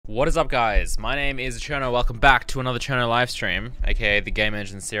What is up, guys? My name is Cherno. Welcome back to another Cherno livestream, aka the Game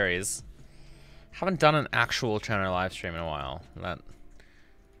Engine series. Haven't done an actual Cherno livestream in a while.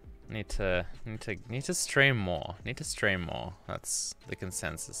 Need to stream more. Need to stream more. That's the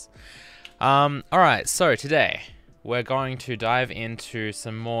consensus. Alright, so today we're going to dive into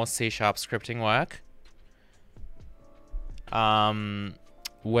some more C# scripting work.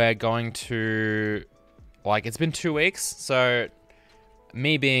 We're going to, it's been 2 weeks, so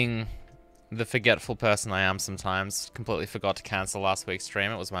me being the forgetful person I am sometimes, completely forgot to cancel last week's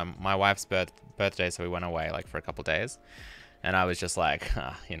stream. It was my wife's birthday, so we went away for a couple days. And I was just like,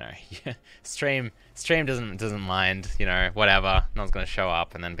 stream doesn't mind, whatever. No one's gonna show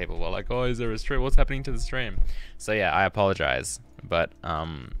up, and then people were like, oh, is there a stream? What's happening to the stream? So yeah, I apologize, but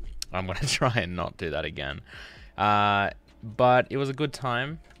I'm gonna try and not do that again. But it was a good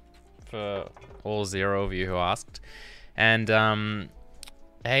time for all 0 of you who asked. And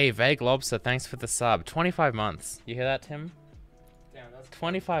hey, Vague Lobster, thanks for the sub. 25 months. You hear that, Tim? Damn, that's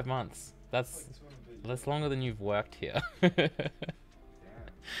 25 months. That's longer than you've worked here.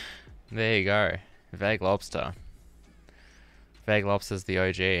 There you go. Vague Lobster. Vague Lobster's the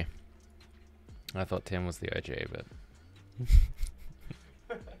OG. I thought Tim was the OG, but...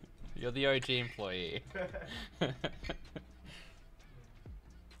 You're the OG employee.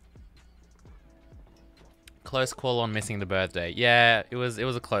 Close call on missing the birthday. Yeah, it was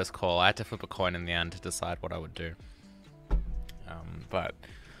a close call. I had to flip a coin in the end to decide what I would do. But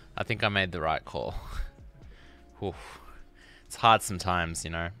I think I made the right call. Oof. It's hard sometimes,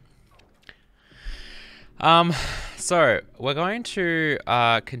 So we're going to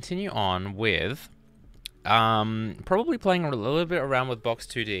continue on with probably playing a little bit around with Box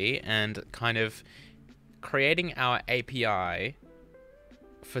 2D and kind of creating our API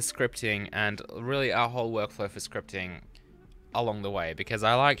for scripting and really our whole workflow for scripting along the way, because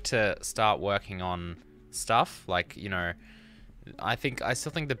I like to start working on stuff I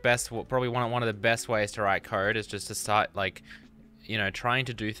still think the best, probably one of the best ways to write code is just to start trying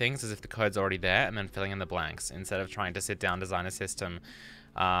to do things as if the code's already there and then filling in the blanks instead of trying to sit down, design a system,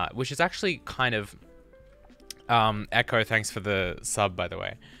 which is actually kind of Echo, thanks for the sub, by the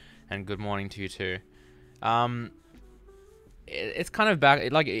way, and good morning to you too. It's kind of back,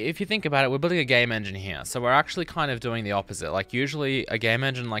 if you think about it, we're building a game engine here, so we're actually kind of doing the opposite. Usually a game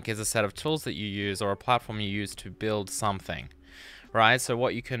engine is a set of tools that you use or a platform you use to build something, right? So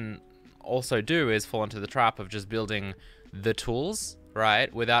what you can also do is fall into the trap of just building the tools,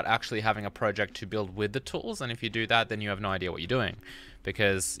 right, without actually having a project to build with the tools. And if you do that, then you have no idea what you're doing,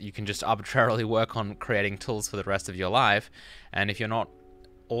 because you can just arbitrarily work on creating tools for the rest of your life, and if you're not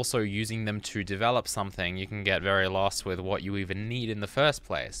also using them to develop something, you can get very lost with what you even need in the first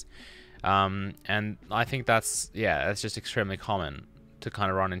place. And I think that's just extremely common to kind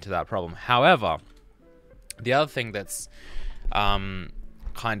of run into that problem. However, the other thing that's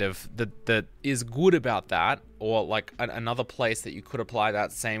that is good about that, or another place that you could apply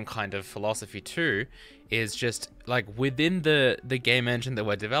that same kind of philosophy to, is just within the game engine that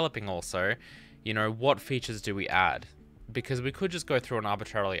we're developing also, what features do we add? Because we could just go through and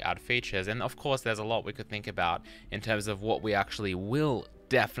arbitrarily add features, and of course there's a lot we could think about in terms of what we actually will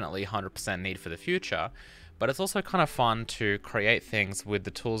definitely 100% need for the future, but it's also kind of fun to create things with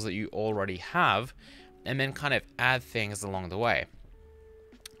the tools that you already have and then kind of add things along the way.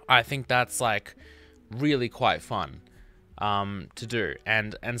 I think that's really quite fun to do,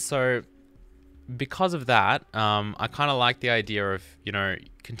 and so because of that, I kind of like the idea of,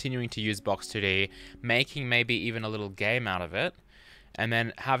 continuing to use Box 2D, making maybe even a little game out of it, and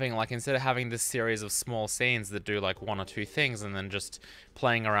then having, instead of having this series of small scenes that do 1 or 2 things and then just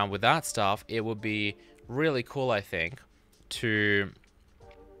playing around with that stuff, it would be really cool, I think, to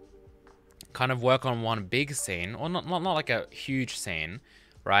kind of work on one big scene, or not a huge scene,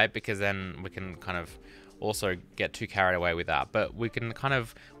 right? Because then we can kind of also get too carried away with that, but we can kind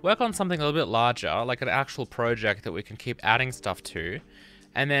of work on something a little bit larger, like an actual project that we can keep adding stuff to,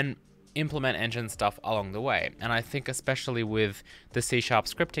 and then implement engine stuff along the way. And I think especially with the C#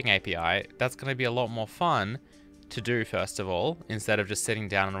 scripting API, that's going to be a lot more fun to do, first of all, instead of just sitting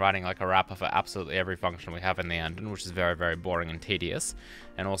down and writing a wrapper for absolutely every function we have in the engine, which is very, very boring and tedious.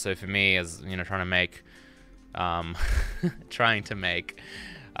 And also for me, as trying to make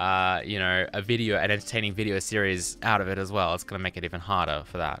a video, an entertaining video series out of it as well, it's going to make it even harder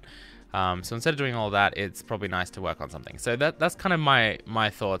for that. So instead of doing all that, it's probably nice to work on something. So that's kind of my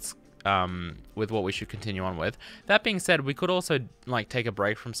thoughts with what we should continue on with. That being said, we could also take a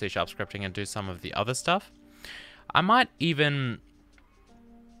break from C# scripting and do some of the other stuff. I might even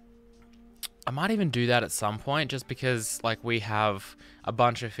I might even do that at some point, just because like we have a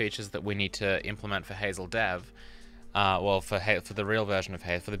bunch of features that we need to implement for Hazel Dev. Well, for the real version of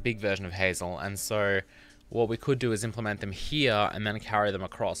Hazel, for the big version of Hazel, and so what we could do is implement them here and then carry them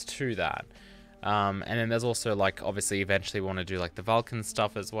across to that. And then there's also like, obviously eventually we want to do like the Vulkan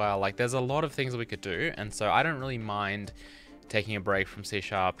stuff as well. Like there's a lot of things that we could do, and so I don't really mind taking a break from C#,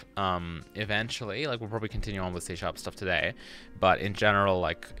 eventually. Like we'll probably continue on with C# stuff today, but in general,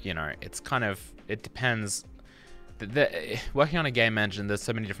 like, you know, it's kind of, it depends. Working on a game engine, there's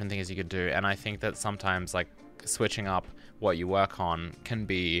so many different things you could do, and I think that sometimes like switching up what you work on can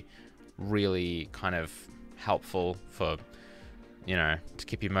be really kind of helpful for, you know, to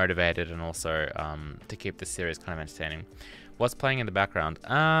keep you motivated, and also to keep the series kind of entertaining. What's playing in the background?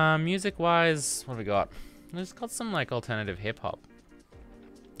 Music wise, what have we got? We've got some like alternative hip hop.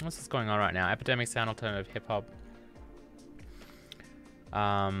 What's going on right now? Epidemic Sound, alternative hip hop.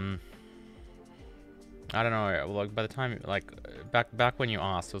 I don't know. Like by the time, like back when you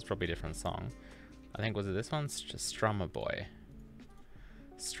asked, it was probably a different song. I think, was it this one? It's just Strummer Boy.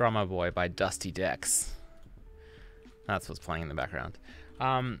 Strummer Boy by Dusty Dex. That's what's playing in the background.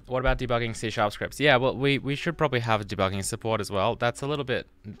 What about debugging C# scripts? Yeah, well, we should probably have debugging support as well. That's a little bit,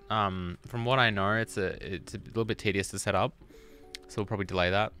 from what I know, it's a little bit tedious to set up, so we'll probably delay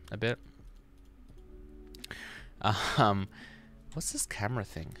that a bit. What's this camera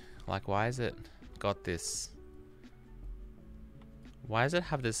thing? Like, why is it got this? Why does it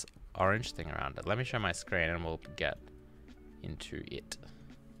have this orange thing around it? Let me show my screen and we'll get into it.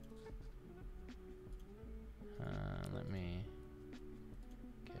 Let me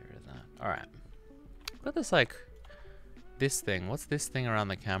get rid of that. Alright. Got this, like, this thing. What's this thing around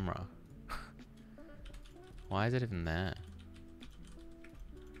the camera? Why is it even there?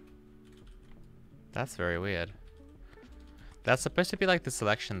 That's very weird. That's supposed to be like the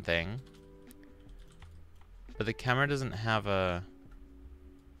selection thing. But the camera doesn't have a...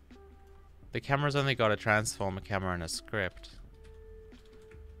 The camera's only got a transform, a camera, and a script.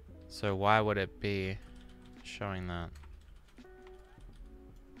 So why would it be showing that?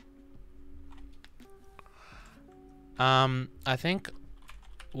 I think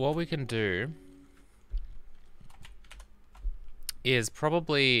what we can do is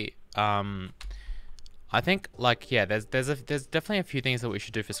probably, I think, like, yeah, there's definitely a few things that we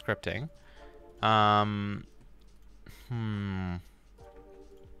should do for scripting. We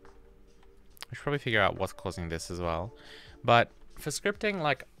should probably figure out what's causing this as well. But for scripting,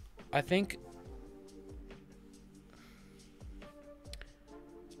 like, I think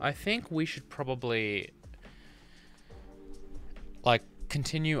we should probably, like,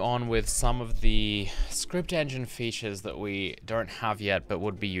 continue on with some of the script engine features that we don't have yet but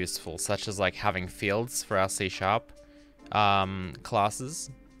would be useful, such as like having fields for our C# classes.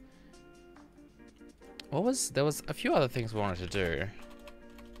 There was a few other things we wanted to do.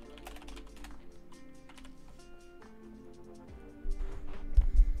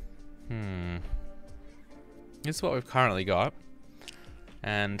 This is what we've currently got,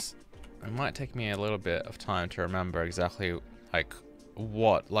 and it might take me a little bit of time to remember exactly like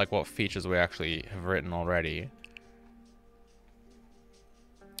what features we actually have written already.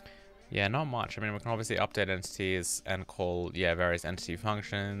 Yeah, not much. I mean, we can obviously update entities and call, yeah, various entity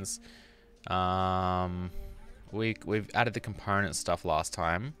functions. We've added the component stuff last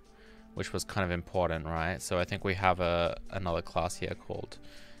time, which was kind of important, right? So I think we have another class here called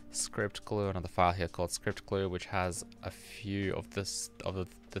script glue, another file here called script glue, which has a few of the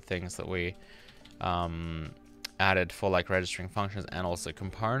things that we added for like registering functions and also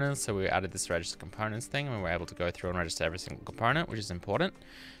components. So we added this register components thing, and we were able to go through and register every single component, which is important,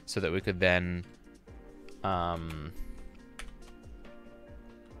 so that we could then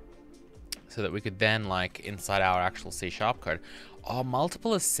like inside our actual C# code. Oh,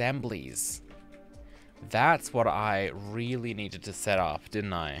 multiple assemblies. That's what I really needed to set up,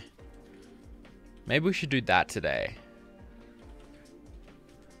 didn't I? Maybe we should do that today.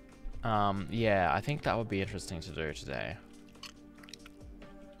 Yeah, I think that would be interesting to do today.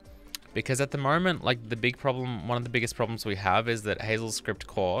 Because at the moment, like, one of the biggest problems we have is that Hazel Script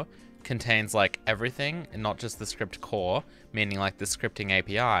Core contains like everything, and not just the script core, meaning like the scripting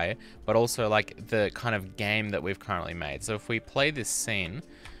API, but also like the kind of game that we've currently made. So if we play this scene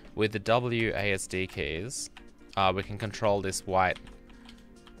with the WASD keys, we can control this white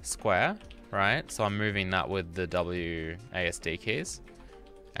square, right? So I'm moving that with the WASD keys,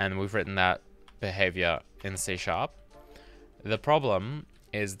 and we've written that behavior in C#. The problem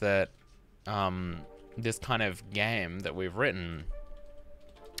is that this kind of game that we've written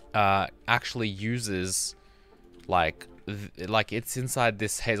actually uses like like it's inside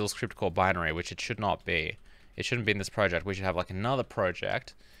this Hazel script core binary, which it should not be. It shouldn't be in this project. We should have like another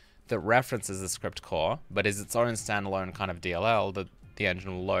project that references the script core, but is its own standalone kind of DLL that the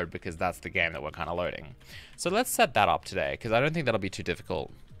engine will load, because that's the game that we're kind of loading. So let's set that up today, because I don't think that'll be too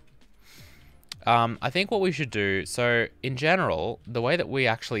difficult. I think what we should do, so in general, the way that we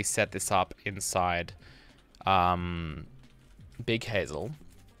actually set this up inside Big Hazel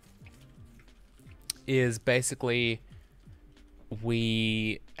is basically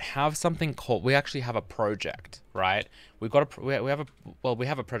we have something called, we actually have a project, right? We've got a, we have a, well, we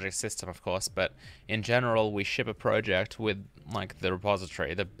have a project system, of course, but in general, we ship a project with like the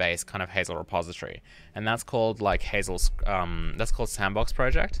repository, the base kind of Hazel repository. And that's called like Hazel's, that's called Sandbox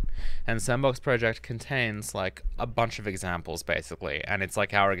project. And Sandbox project contains like a bunch of examples basically. And it's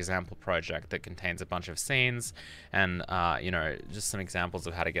like our example project that contains a bunch of scenes and, you know, just some examples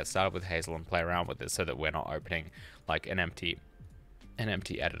of how to get started with Hazel and play around with it so that we're not opening like an empty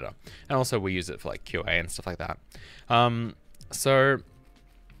editor. And also we use it for like QA and stuff like that. So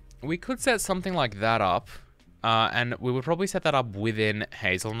we could set something like that up, and we would probably set that up within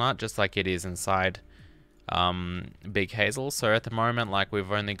Hazelnut, just like it is inside Big Hazel. So at the moment, like we've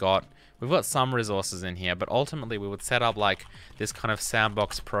got some resources in here, but ultimately we would set up like this kind of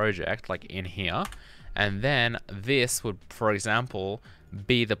sandbox project like in here, and then this would, for example,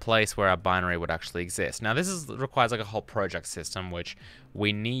 be the place where our binary would actually exist. Now this requires like a whole project system, which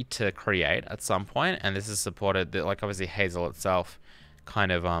we need to create at some point, and this is supported, like obviously Hazel itself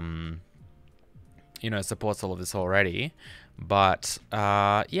kind of, you know, supports all of this already, but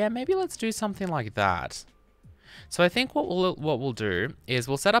yeah, maybe let's do something like that. So I think what we'll do is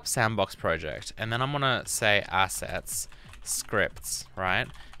we'll set up Sandbox project, and then I'm gonna say assets, scripts, right?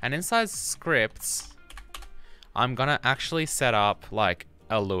 And inside scripts, I'm gonna actually set up like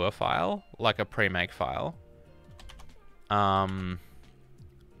a Lua file, like a pre-make file. And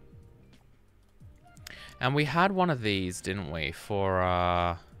we had one of these, didn't we,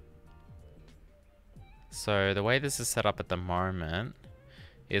 for so the way this is set up at the moment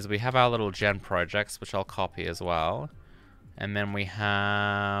is we have our little gen projects, which I'll copy as well. And then we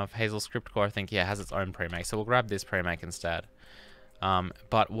have Hazel script core, I think, yeah, has its own pre-make. So we'll grab this pre-make instead.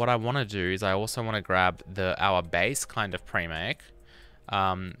 But what I want to do is I also want to grab our base kind of pre-make,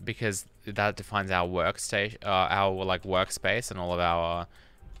 because that defines our workstation, our like workspace and all of our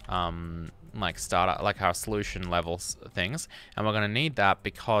like startup, like our solution levels things. And we're going to need that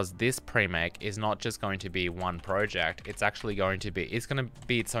because this pre-make is not just going to be one project. It's actually going to be, it's going to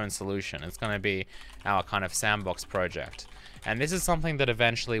be its own solution. It's going to be our kind of sandbox project. And this is something that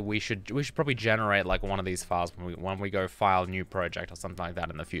eventually we should probably generate like one of these files when we go file new project or something like that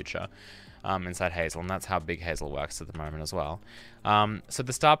in the future, inside Hazel. And that's how Big Hazel works at the moment as well. So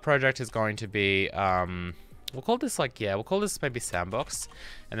the start project is going to be, we'll call this like, yeah, we'll call this maybe Sandbox.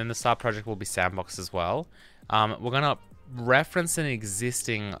 And then the start project will be Sandbox as well. We're going to reference an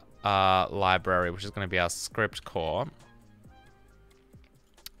existing library, which is going to be our script core.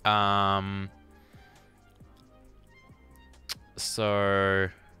 So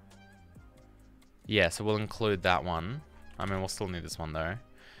yeah, so we'll include that one. I mean, we'll still need this one though.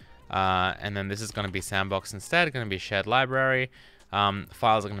 And then this is going to be Sandbox instead, going to be shared library.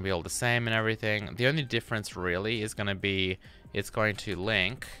 Files are going to be all the same and everything. The only difference really is going to be, it's going to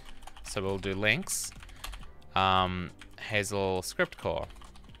link. So we'll do links, Hazel script core.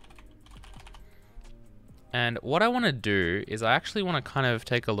 And what I want to do is I actually want to kind of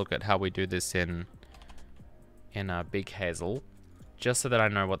take a look at how we do this in Big Hazel, just so that I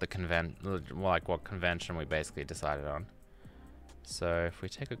know what the what convention we basically decided on. So if we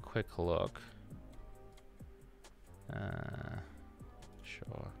take a quick look,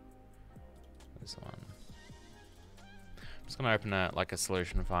 sure, this one. I'm just gonna open a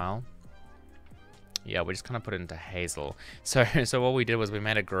solution file. Yeah, we just kind of put it into Hazel. So what we did was we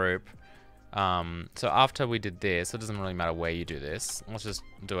made a group. So after we did this, it doesn't really matter where you do this. Let's just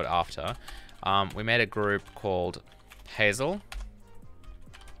do it after. We made a group called Hazel.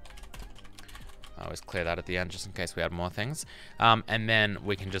 I always clear that at the end just in case we add more things. And then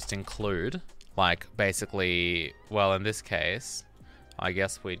we can just include, like, basically, well, in this case, I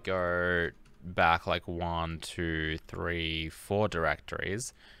guess we'd go back like 1, 2, 3, 4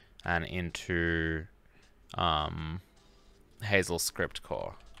 directories and into Hazel script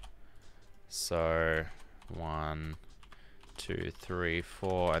core. So 1, 2, 3,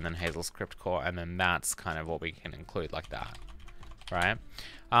 4, and then Hazel script core, and then that's kind of what we can include like that, right?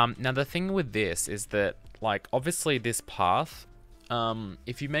 Now the thing with this is that, like, obviously this path,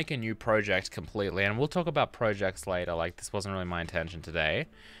 if you make a new project completely, and we'll talk about projects later, like this wasn't really my intention today.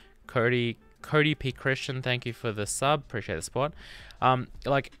 Cody Cody P. Christian, thank you for the sub. Appreciate the support.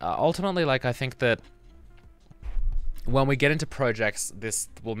 Ultimately, like, I think that when we get into projects, this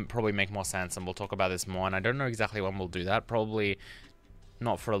will probably make more sense, and we'll talk about this more. And I don't know exactly when we'll do that. Probably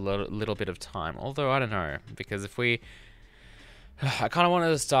not for a little bit of time. Although, I don't know. Because if we... I kind of wanted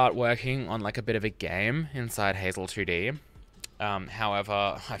to start working on, like, a bit of a game inside Hazel 2D.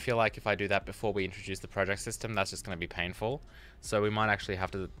 However, I feel like if I do that before we introduce the project system, that's just going to be painful. So we might actually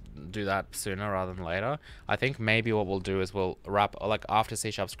have to do that sooner rather than later. I think maybe what we'll do is we'll wrap, like, after C#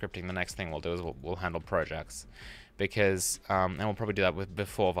 scripting, the next thing we'll do is we'll handle projects. Because, and we'll probably do that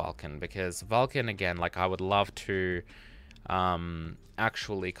before Vulkan. Because Vulkan, again, like, I would love to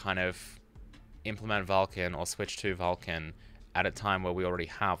actually kind of implement Vulkan or switch to Vulkan at a time where we already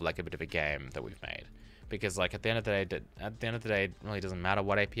have, like, a bit of a game that we've made. Because, like, at the end of the day, it really doesn't matter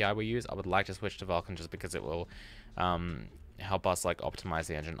what API we use. I would like to switch to Vulkan just because it will help us, like, optimize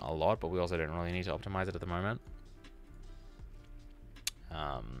the engine a lot, but we also don't really need to optimize it at the moment.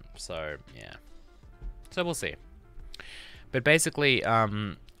 So yeah, so we'll see. But basically,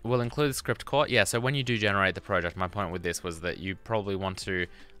 we'll include the script core. Yeah, so when you do generate the project, my point with this was that you probably want to,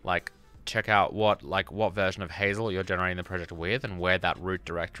 like, check out what version of Hazel you're generating the project with and where that root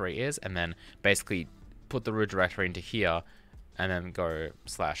directory is, and then basically put the root directory into here and then go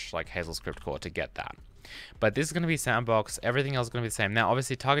 / like Hazel script core to get that. But this is going to be sandbox. Everything else is going to be the same. Now,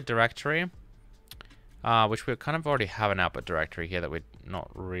 obviously, target directory, which we kind of already have an output directory here that we're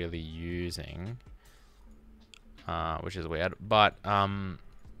not really using, which is weird. But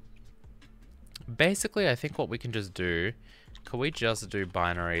basically, I think what we can just do, can we just do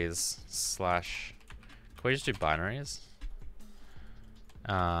binaries can we just do binaries?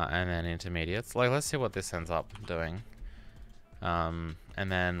 And then intermediates. Like, let's see what this ends up doing. And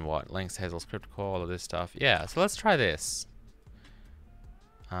then what? Links, Hazel script core, all of this stuff. Yeah, so let's try this.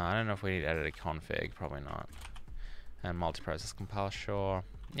 I don't know if we need editor config. Probably not. And multiprocess compile, sure.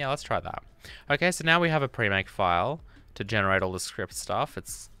 Yeah, let's try that. Okay, so now we have a pre-make file to generate all the script stuff.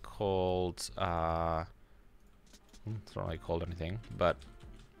 It's called... it's not really called anything, but...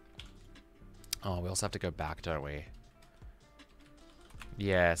 Oh, we also have to go back, don't we?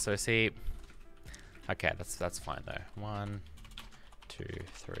 Yeah, so see... Okay, that's fine though. 1, 2,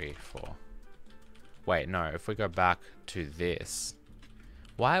 3, 4. Wait, no, if we go back to this...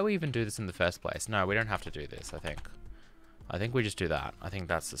 Why do we even do this in the first place? No, we don't have to do this, I think. I think we just do that. I think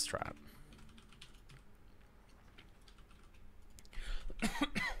that's the strat.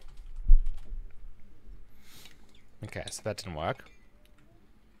 Okay, so that didn't work.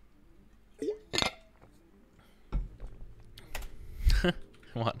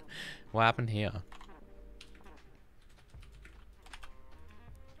 What? What happened here?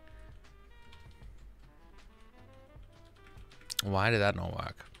 Why did that not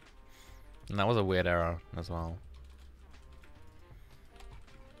work? And that was a weird error as well.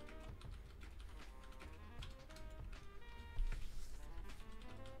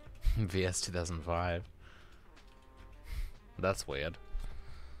 VS 2005. That's weird.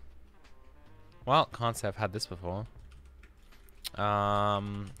 Well, can't say I've had this before. I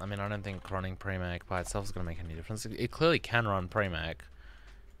mean, I don't think running pre-make by itself is going to make any difference. It clearly can run pre-make.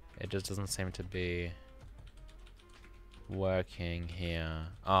 It just doesn't seem to be working here.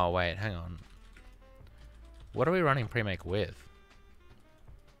 Oh, wait, hang on. What are we running pre-make with?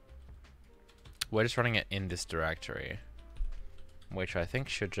 We're just running it in this directory, which I think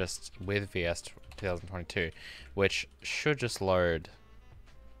should just, with VS 2022, which should just load.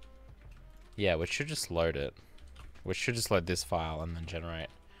 Yeah, which should just load it. Which should just load this file and then generate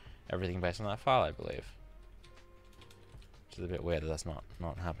everything based on that file, I believe. Which is a bit weird that that's not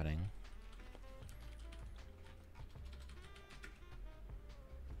happening.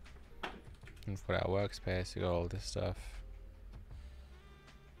 Input our workspace, you got all this stuff.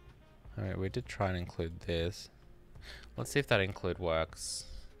 Alright, we did try and include this. Let's see if that include works.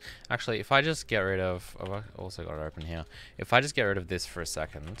 Actually, if I just get rid of... Oh, I've also got it open here. If I just get rid of this for a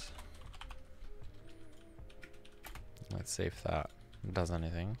second. Let's see if that does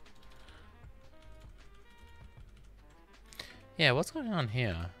anything. Yeah, what's going on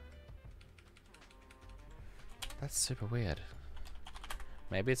here? That's super weird.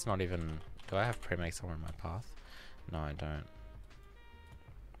 Maybe it's not even... Do I have pre-make somewhere in my path? No, I don't.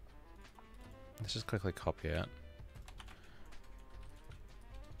 Let's just quickly copy it.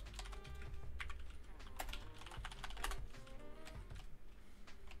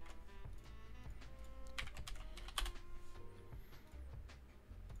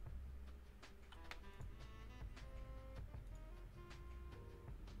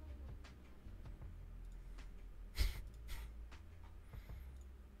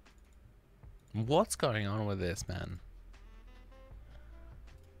 What's going on with this, man?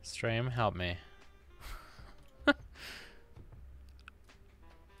 Stream, help me.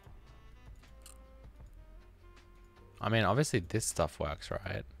 I mean, obviously this stuff works,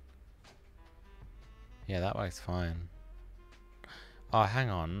 right? Yeah, that works fine. Oh, hang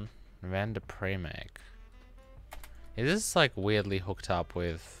on. Render pre-make. Is this like weirdly hooked up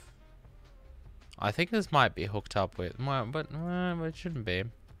with... I think this might be hooked up with... but it shouldn't be.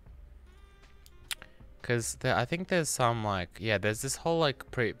 Because I think there's some like... Yeah, there's this whole like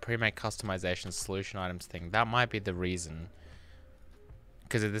pre-make customization solution items thing. That might be the reason.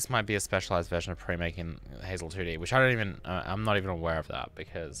 Because this might be a specialized version of pre-making Hazel 2D, which I don't even... I'm not even aware of that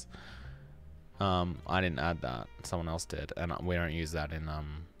because... I didn't add that. Someone else did, and we don't use that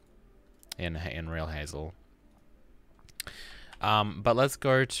in real Hazel. But let's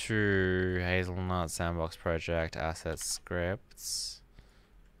go to Hazelnut Sandbox Project Assets Scripts,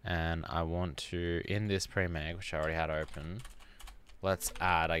 and I want to in this pre-make, which I already had open. Let's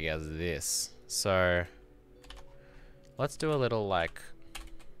add, I guess, this. So let's do a little like.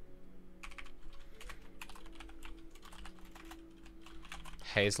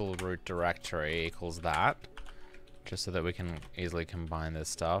 Hazel root directory equals that, just so that we can easily combine this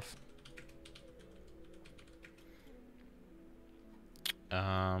stuff.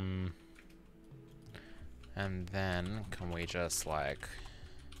 And then can we just like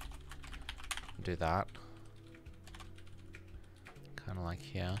do that? Kind of like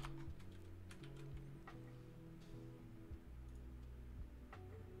here.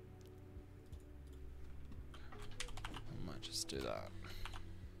 I might just do that.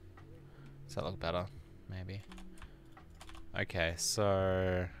 Does that look better? Maybe. Okay,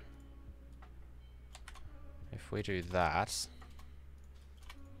 so if we do that,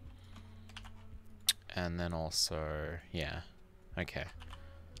 and then also, yeah, okay,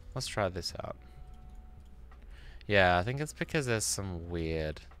 let's try this out. Yeah, I think it's because there's some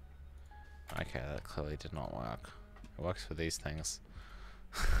weird... Okay, that clearly did not work. It works for these things.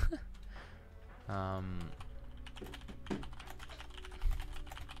 I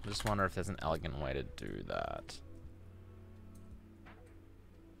just wonder if there's an elegant way to do that.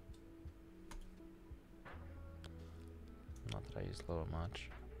 Not that I use lower much.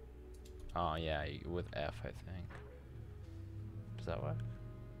 Oh yeah, with F, I think. Does that work?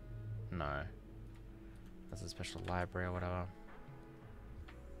 No. That's a special library or whatever.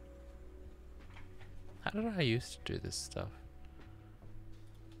 How did I used to do this stuff?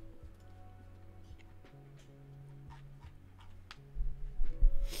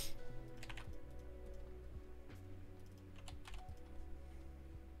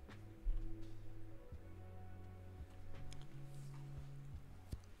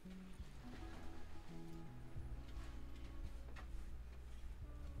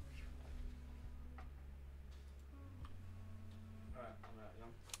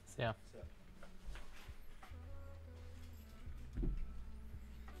 Yeah.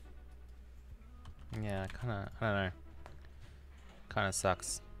 Yeah, kinda, I don't know. Kinda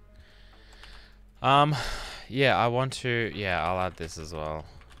sucks. Yeah, I want to, yeah, I'll add this as well.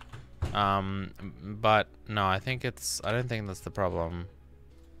 But no, I think I don't think that's the problem.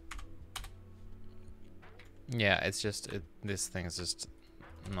 Yeah, it's just, this thing is just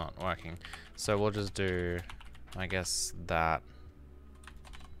not working. So we'll just do, I guess, that.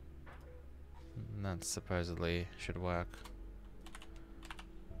 That supposedly should work.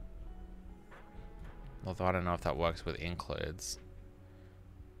 Although I don't know if that works with includes.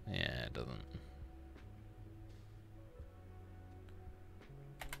 Yeah, it doesn't.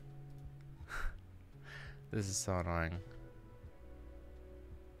 This is so annoying.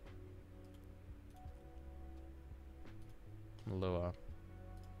 Lure.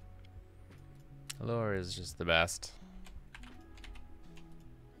 Lure is just the best.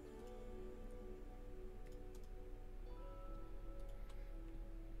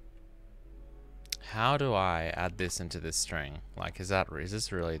 How do I add this into this string? Like, is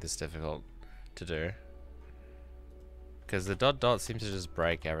this really this difficult to do? Because the dot dot seems to just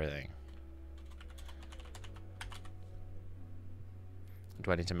break everything.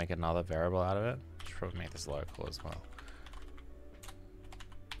 Do I need to make another variable out of it? Should probably make this local as well.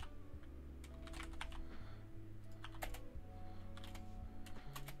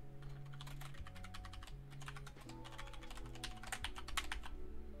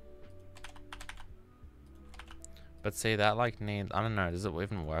 But see, that like needs, I don't know, does it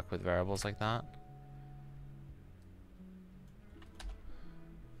even work with variables like that?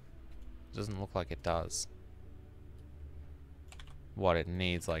 It doesn't look like it does. What, it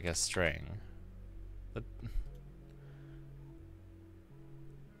needs like a string. But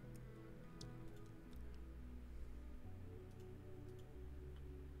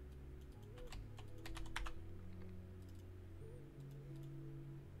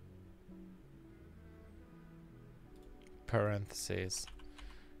parentheses.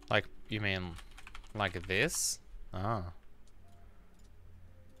 Like, you mean like this? Oh.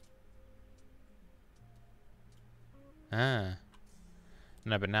 Ah.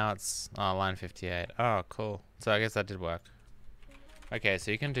 No, but now it's line 58. Oh, cool. So I guess that did work. Okay,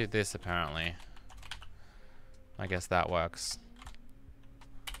 so you can do this apparently. I guess that works.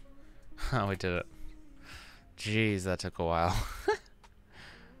 Oh, we did it. Jeez, that took a while.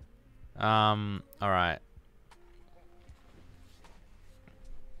 Alright.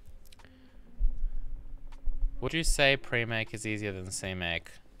 Would you say pre-make is easier than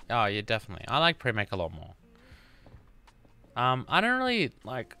C-make? Oh, yeah, definitely. I like pre-make a lot more. I don't really,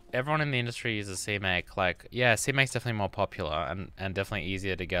 like, everyone in the industry uses C-make. Like, yeah, C-make's definitely more popular and definitely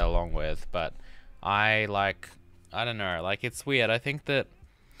easier to get along with, but I don't know, like, it's weird. I think that,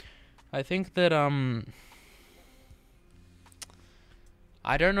 I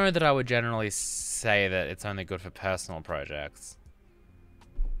don't know that I would generally say that it's only good for personal projects.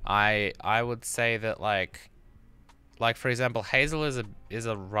 I would say that, like, for example, Hazel is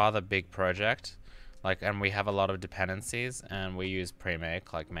a rather big project. Like, and we have a lot of dependencies, and we use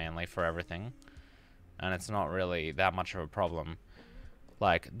pre-make, like, mainly for everything. And it's not really that much of a problem.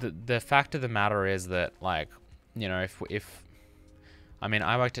 Like, the fact of the matter is that, like, you know, if I mean,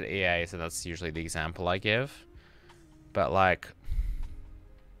 I worked at EA, so that's usually the example I give. But, like,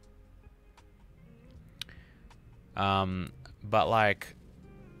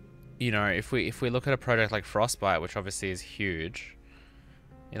 you know, if we look at a project like Frostbite, which obviously is huge,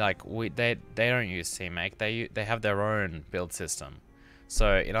 like, they don't use CMake. They have their own build system.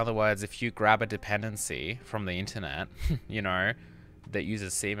 So in other words, if you grab a dependency from the internet, you know, that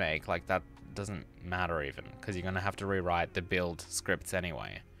uses CMake, like, that doesn't matter even, because you're gonna have to rewrite the build scripts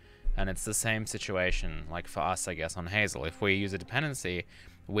anyway. And it's the same situation, like, for us, I guess, on Hazel. If we use a dependency,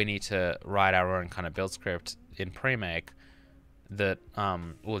 we need to write our own kind of build script in pre-make that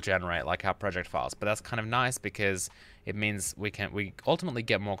will generate, like, our project files. But that's kind of nice because it means we ultimately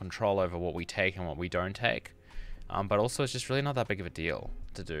get more control over what we take and what we don't take. But also, it's just really not that big of a deal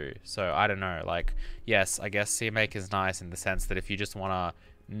to do. So I don't know, like, yes, I guess CMake is nice in the sense that if you just want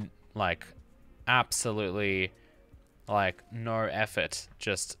to, like, absolutely, like, no effort,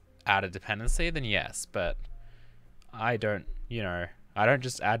 just add a dependency, then yes. But I don't, you know, I don't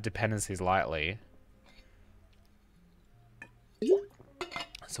just add dependencies lightly.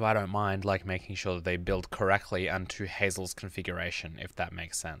 So I don't mind, like, making sure that they build correctly and to Hazel's configuration, if that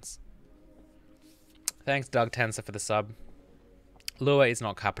makes sense. Thanks, Doug Tenser, for the sub. Lua is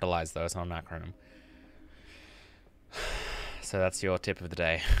not capitalized, though. It's not an acronym. So that's your tip of the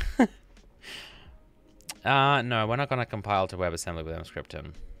day. No, we're not going to compile to WebAssembly with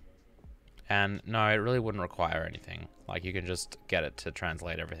mscripten. And no, it really wouldn't require anything. Like, you can just get it to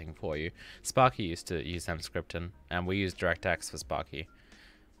translate everything for you. Sparky used to use mscripten, and we use DirectX for Sparky.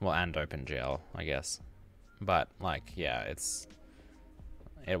 Well, and OpenGL, I guess. But, like, yeah,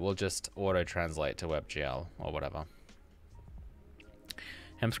 it will just auto-translate to WebGL or whatever.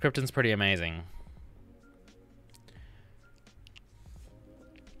 Mscripten's pretty amazing.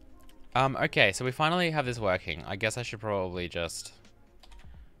 Okay, so we finally have this working. I guess I should probably just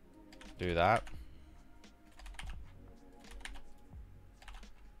do that.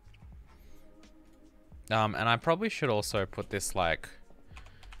 And I probably should also put this, like,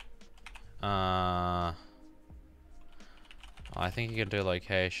 I think you can do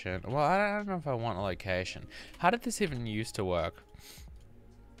location. Well, I don't know if I want a location. How did this even used to work?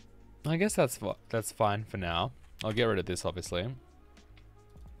 I guess that's fine for now. I'll get rid of this, obviously.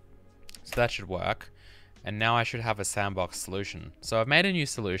 So that should work. And now I should have a sandbox solution. So I've made a new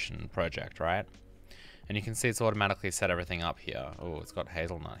solution project, right? And you can see it's automatically set everything up here. Oh, it's got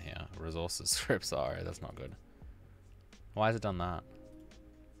hazelnut here. Resources script, sorry, that's not good. Why has it done that?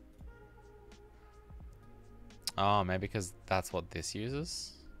 Oh, maybe because that's what this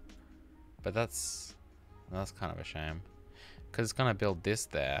uses? But that's kind of a shame. Because it's going to build this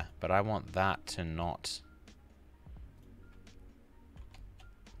there, but I want that to not.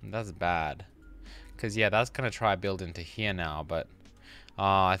 That's bad. Because, yeah, that's going to try build into here now, but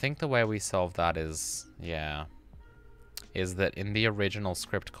I think the way we solve that is, yeah, is that in the original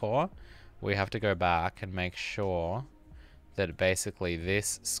script core, we have to go back and make sure that basically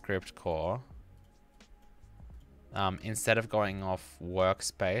this script core, instead of going off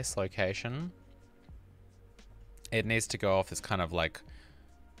workspace location, it needs to go off this kind of like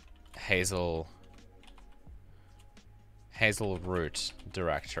Hazel root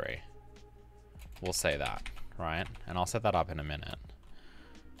directory. We'll say that, right? And I'll set that up in a minute.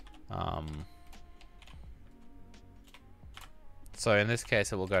 So in this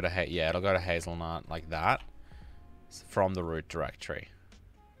case, it will go to it'll go to hazelnut like that. from the root directory.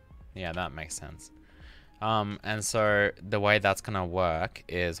 Yeah, that makes sense. And so the way that's going to work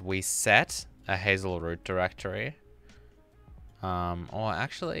is we set a Hazel root directory. Or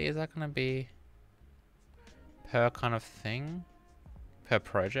actually, is that going to be per kind of thing? Per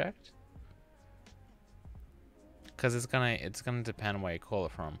project? Because it's gonna depend where you call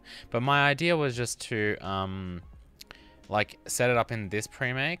it from. But my idea was just to like set it up in this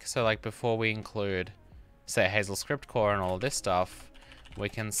pre-make. So like before we include, say, Hazel script core and all of this stuff, we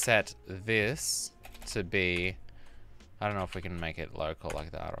can set this to be, I don't know if we can make it local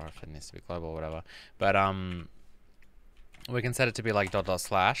like that or if it needs to be global or whatever. But we can set it to be like ..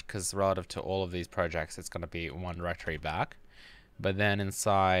 because relative to all of these projects, it's going to be one directory back. But then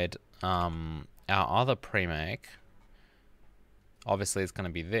inside our other pre-make, obviously it's going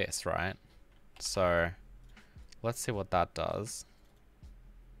to be this, right? So let's see what that does.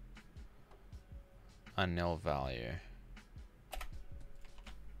 A nil value.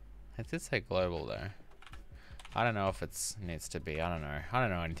 It did say global though. I don't know if it needs to be. I don't know. I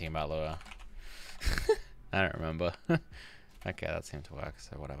don't know anything about Lua. I don't remember. Okay, that seemed to work,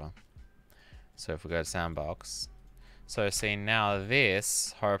 so whatever. So if we go to sandbox. So see, now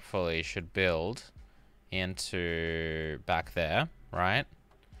this hopefully should build into back there, right?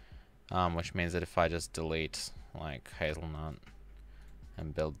 Which means that if I just delete like hazelnut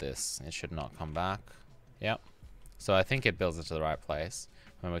and build this, it should not come back. Yep. So I think it builds it to the right place.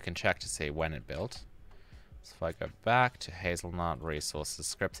 And we can check to see when it built. So if I go back to hazelnut resources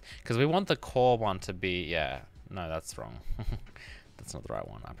scripts, because we want the core one to be, yeah, no, that's wrong. That's not the right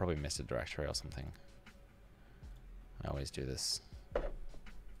one. I probably missed a directory or something. I always do this.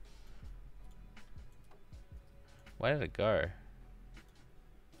 Where did it go?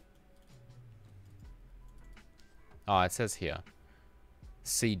 Oh, it says here.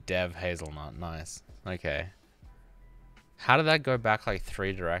 C dev hazelnut. Nice. Okay. How did that go back like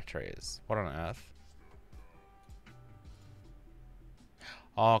 3 directories? What on earth?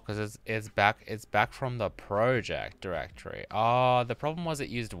 Oh, because it's back from the project directory. Oh, the problem was it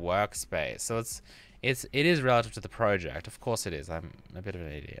used workspace. So it is relative to the project. Of course it is. I'm a bit of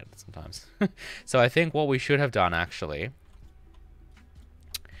an idiot sometimes. So I think what we should have done actually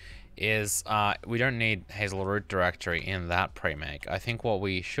is we don't need Hazel root directory in that pre-make. I think what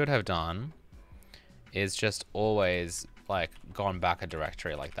we should have done is just always like gone back a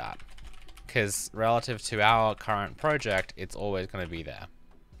directory like that. Because relative to our current project, it's always going to be there.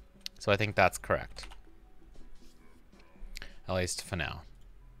 So I think that's correct. At least for now.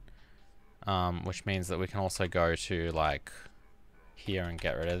 Which means that we can also go to like here and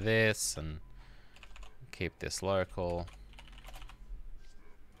get rid of this and keep this local.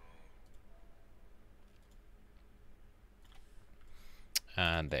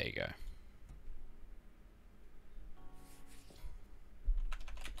 And there you go.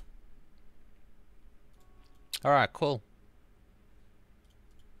 All right, cool.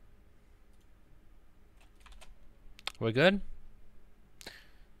 We're good?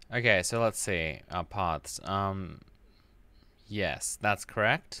 Okay, so let's see our paths. Yes, that's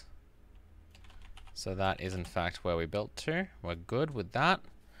correct. So that is in fact where we built to. We're good with that.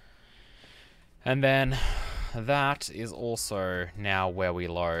 And then that is also now where we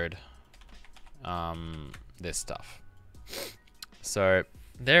load this stuff. So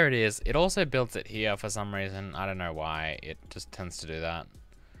there it is. It also builds it here for some reason. I don't know why. It just tends to do that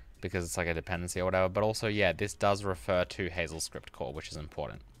because it's like a dependency or whatever. But also, yeah, this does refer to Hazel script core, which is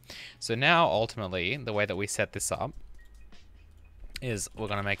important. So now, ultimately, the way that we set this up is we're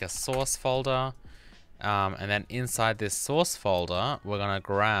going to make a source folder. And then inside this source folder, we're going to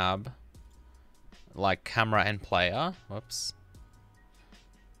grab like camera and player. Whoops.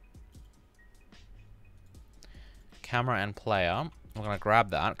 Camera and player. We're going to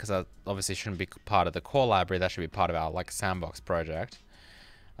grab that because that obviously shouldn't be part of the core library. That should be part of our like sandbox project.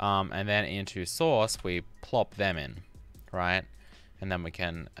 And then into source, we plop them in, right? And then we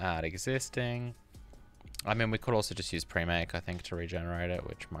can add existing. I mean, we could also just use pre-make, I think, to regenerate it,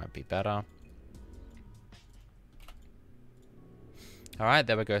 which might be better. All right,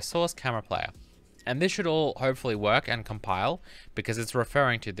 there we go. Source, camera, player. And this should all hopefully work and compile because it's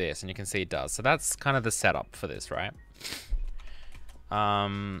referring to this, and you can see it does. So that's kind of the setup for this, right?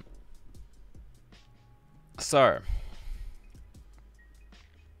 So.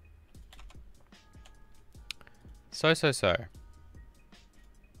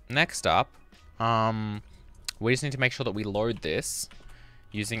 Next up, we just need to make sure that we load this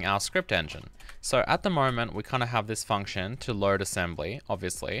using our script engine. So at the moment, we kind of have this function to load assembly,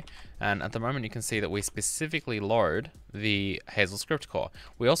 obviously. And at the moment, you can see that we specifically load the Hazel script core.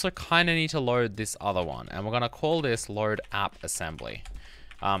 We also kind of need to load this other one, and we're going to call this load app assembly.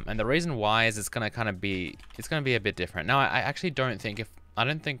 And the reason why is it's going to be a bit different. Now, I actually don't think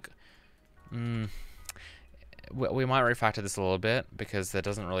we might refactor this a little bit, because there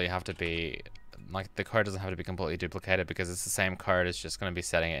doesn't really have to be, like, the code doesn't have to be completely duplicated, because it's the same code. It's just going to be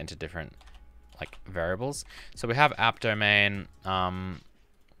setting it into different, like, variables. So we have app domain.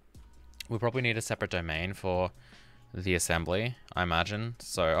 We probably need a separate domain for the assembly, I imagine.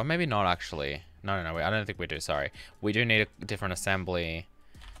 So, or maybe not actually. No, I don't think we do. Sorry, we do need a different assembly.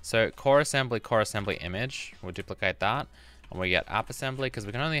 So core assembly image. We'll duplicate that, and we get app assembly, because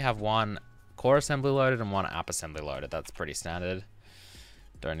we can only have one core assembly loaded and one app assembly loaded. That's pretty standard.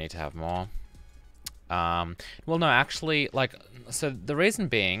 Don't need to have more. Well, no, actually, like, so the reason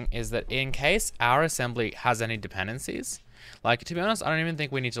being is that in case our assembly has any dependencies, like, to be honest, I don't even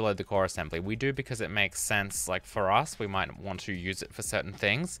think we need to load the core assembly. We do because it makes sense. Like, for us, we might want to use it for certain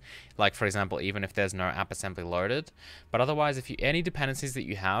things. Like, for example, even if there's no app assembly loaded. But otherwise, if you, any dependencies that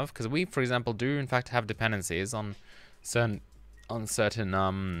you have, because we, for example, do in fact have dependencies on certain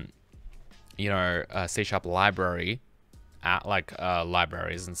you know, C# library,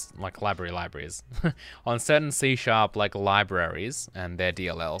 libraries and like libraries on certain C# like libraries and their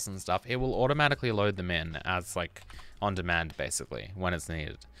DLLs and stuff, it will automatically load them in as like on demand, basically, when it's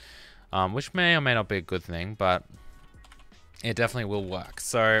needed, which may or may not be a good thing, but it definitely will work.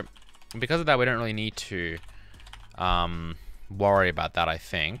 So because of that, we don't really need to worry about that. I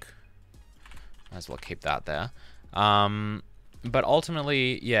think might as well keep that there. But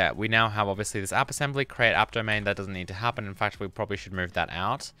ultimately, yeah, we now have obviously this app assembly, create app domain. That doesn't need to happen. In fact, we probably should move that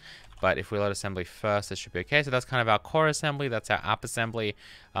out. But if we load assembly first, it should be okay. So that's kind of our core assembly. That's our app assembly,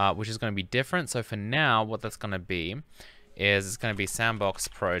 which is going to be different. So for now, what that's going to be is it's going to be sandbox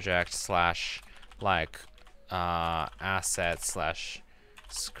project slash like asset slash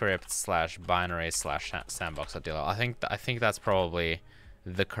script slash binary slash sandbox.dll. I think that's probably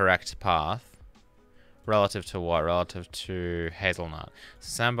the correct path. Relative to what? Relative to Hazelnut. So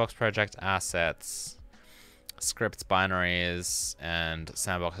sandbox project assets, scripts, binaries, and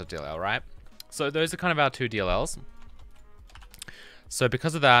sandbox.dll, right? So those are kind of our two DLLs. So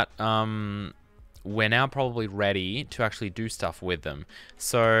because of that, we're now probably ready to actually do stuff with them.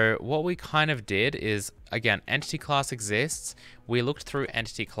 So what we kind of did is, again, entity class exists. We looked through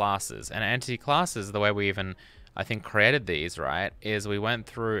entity classes, and entity classes, the way we even, I think, created these, right, is we went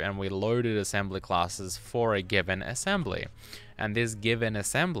through and we loaded assembly classes for a given assembly. And this given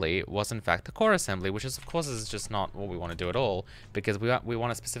assembly was in fact the core assembly, which is, of course, is just not what we want to do at all, because we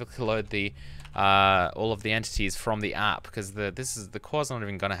want to specifically load the all of the entities from the app, because the core's not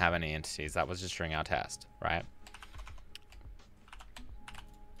even going to have any entities. That was just during our test, right?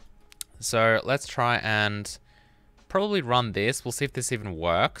 So let's try and probably run this. We'll see if this even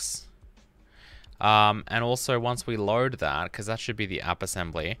works. And also, once we load that, because that should be the app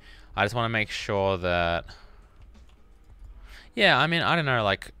assembly, I just want to make sure that, yeah, I mean, I don't know,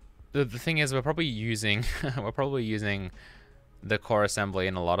 like, the thing is, we're probably using the core assembly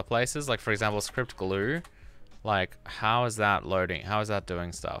in a lot of places. Like, for example, script glue, like, how is that loading? How is that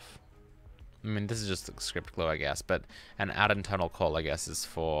doing stuff? I mean, this is just script glue, I guess, but an add internal call, I guess, is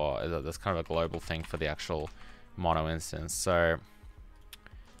for, that's kind of a global thing for the actual mono instance. So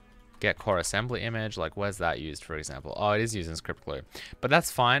get core assembly image, like, where's that used, for example? Oh, it is using script glue, but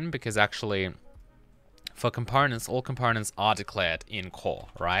that's fine, because actually for components, all components are declared in core,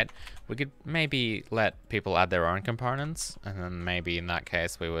 right? We could maybe let people add their own components, and then maybe in that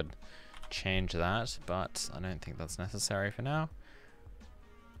case we would change that, but I don't think that's necessary for now.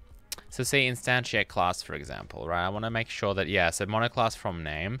 So say instantiate class, for example, right? I want to make sure that, yeah, so monoclass from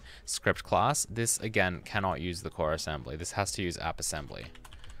name, script class, this again cannot use the core assembly. This has to use app assembly.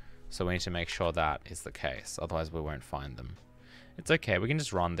 So we need to make sure that is the case, otherwise we won't find them. It's okay, we can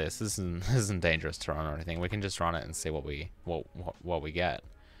just run this. This isn't dangerous to run or anything. We can just run it and see what we get,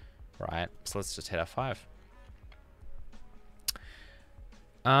 right? So let's just hit F5.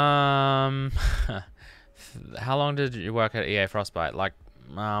 How long did you work at EA Frostbite? Like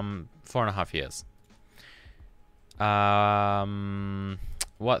 4.5 years.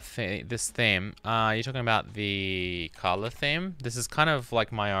 What this theme? You're talking about the color theme? This is kind of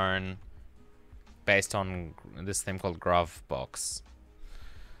like my own, based on this theme called Grovbox,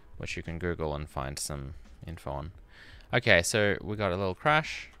 which you can Google and find some info on. Okay, so we got a little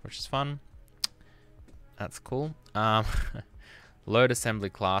crash, which is fun. That's cool. Load assembly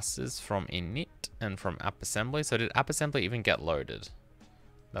classes from init and from app assembly. So did app assembly even get loaded?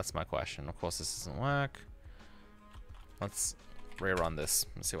 That's my question. Of course, this doesn't work. Let's rerun this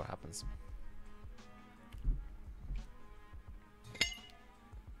and see what happens.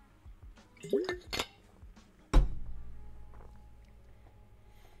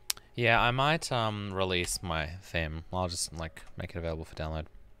 Yeah, I might release my theme. I'll just like make it available for download.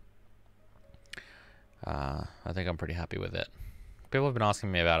 I think I'm pretty happy with it. People have been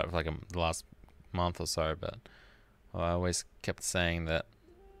asking me about it for like the last month or so, but I always kept saying that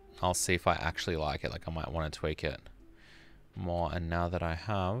I'll see if I actually like it. Like I might want to tweak it more, and now that I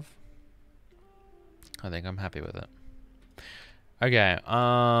have, I think I'm happy with it. Okay,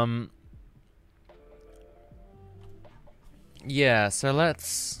 yeah, so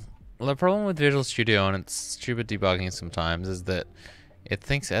the problem with Visual Studio and its stupid debugging sometimes is that it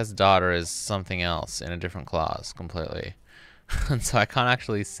thinks as data is something else in a different class completely. And so I can't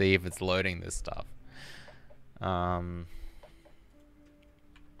actually see if it's loading this stuff.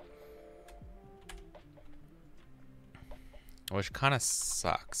 Which kind of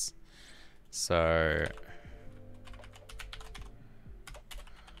sucks. So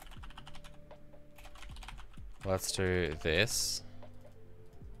let's do this.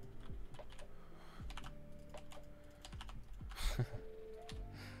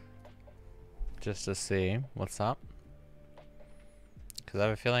 Just to see what's up. Because I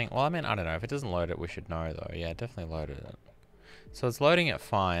have a feeling, well, I mean, I don't know. If it doesn't load it, we should know though. Yeah, it definitely loaded it. So it's loading it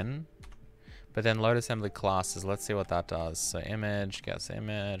fine. But then load assembly classes, let's see what that does. So image, gets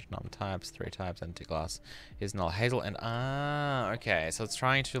image, num types, 3 types, empty class is null. Hazel and, okay. So it's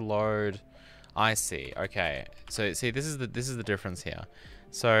trying to load, I see, okay. So see, this is the difference here.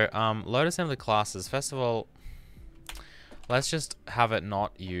 So load assembly classes, first of all, let's just have it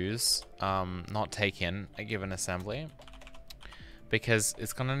not use, not take in a given assembly, because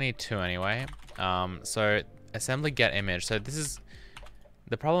it's gonna need 2 anyway. So assembly get image. So this is,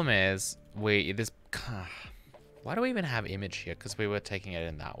 the problem is why do we even have image here? Because we were taking it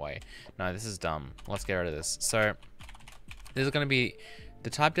in that way. No, this is dumb. Let's get rid of this. So this is gonna be the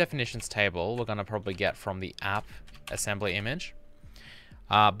type definitions table we're gonna probably get from the app assembly image.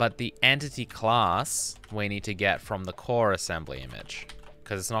 But the entity class we need to get from the core assembly image,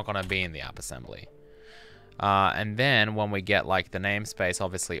 because it's not going to be in the app assembly. And then when we get like the namespace,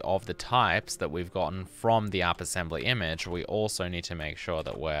 obviously, of the types that we've gotten from the app assembly image, we also need to make sure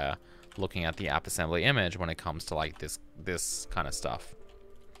that we're looking at the app assembly image when it comes to like this kind of stuff.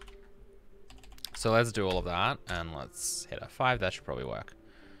 So let's do all of that, and let's hit F5. That should probably work.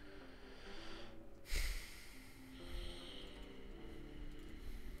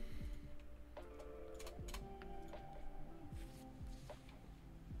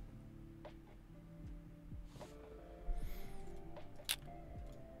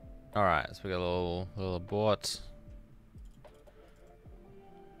 Alright, so we got a little abort.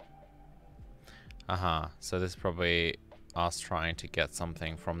 So this is probably us trying to get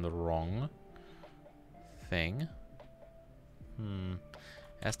something from the wrong thing.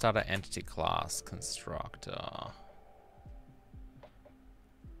 Stdata entity class constructor.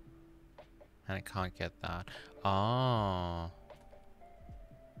 And it can't get that. Oh.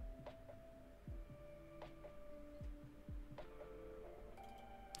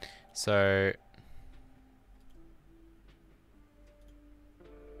 So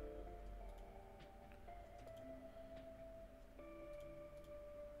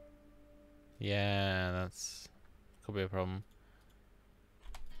yeah, that's could be a problem.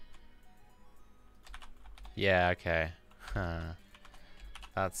 Yeah, okay.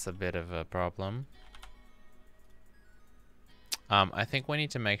 That's a bit of a problem. I think we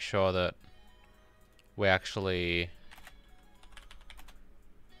need to make sure that we actually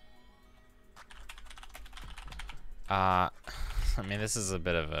I mean, this is a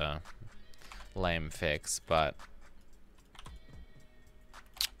bit of a lame fix, but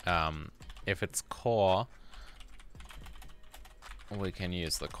if it's core, we can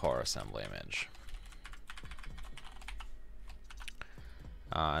use the core assembly image.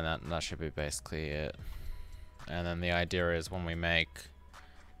 And that should be basically it. And then the idea is when we make,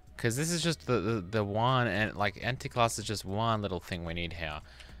 because this is just the one, and like entity class is just one little thing we need here,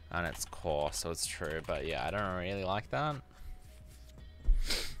 and it's core, so it's true. But yeah, I don't really like that.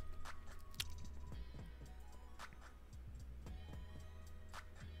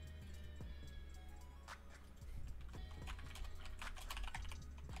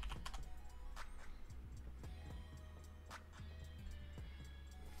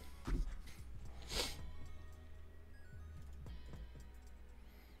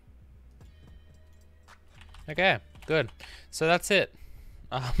 Okay, good. So that's it.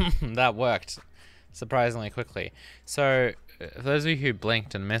 That worked surprisingly quickly. So for those of you who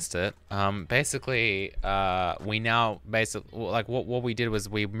blinked and missed it, basically, we now like what we did was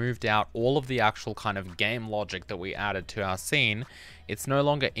we moved out all of the actual kind of game logic that we added to our scene. It's no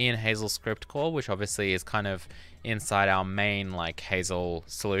longer in Hazel script core, which obviously is kind of inside our main like Hazel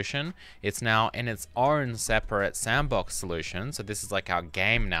solution. It's now in its own separate sandbox solution. So this is like our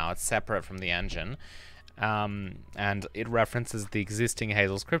game now. It's separate from the engine. And it references the existing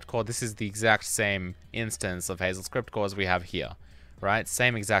Hazel script core. This is the exact same instance of Hazel script core as we have here, right?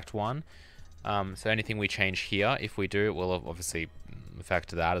 Same exact one. So anything we change here, if we do, it will obviously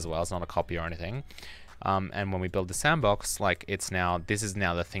affect that as well. It's not a copy or anything. And when we build the sandbox, like this is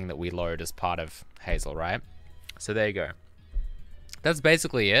now the thing that we load as part of Hazel, right? So there you go. That's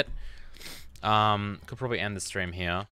basically it. Could probably end the stream here.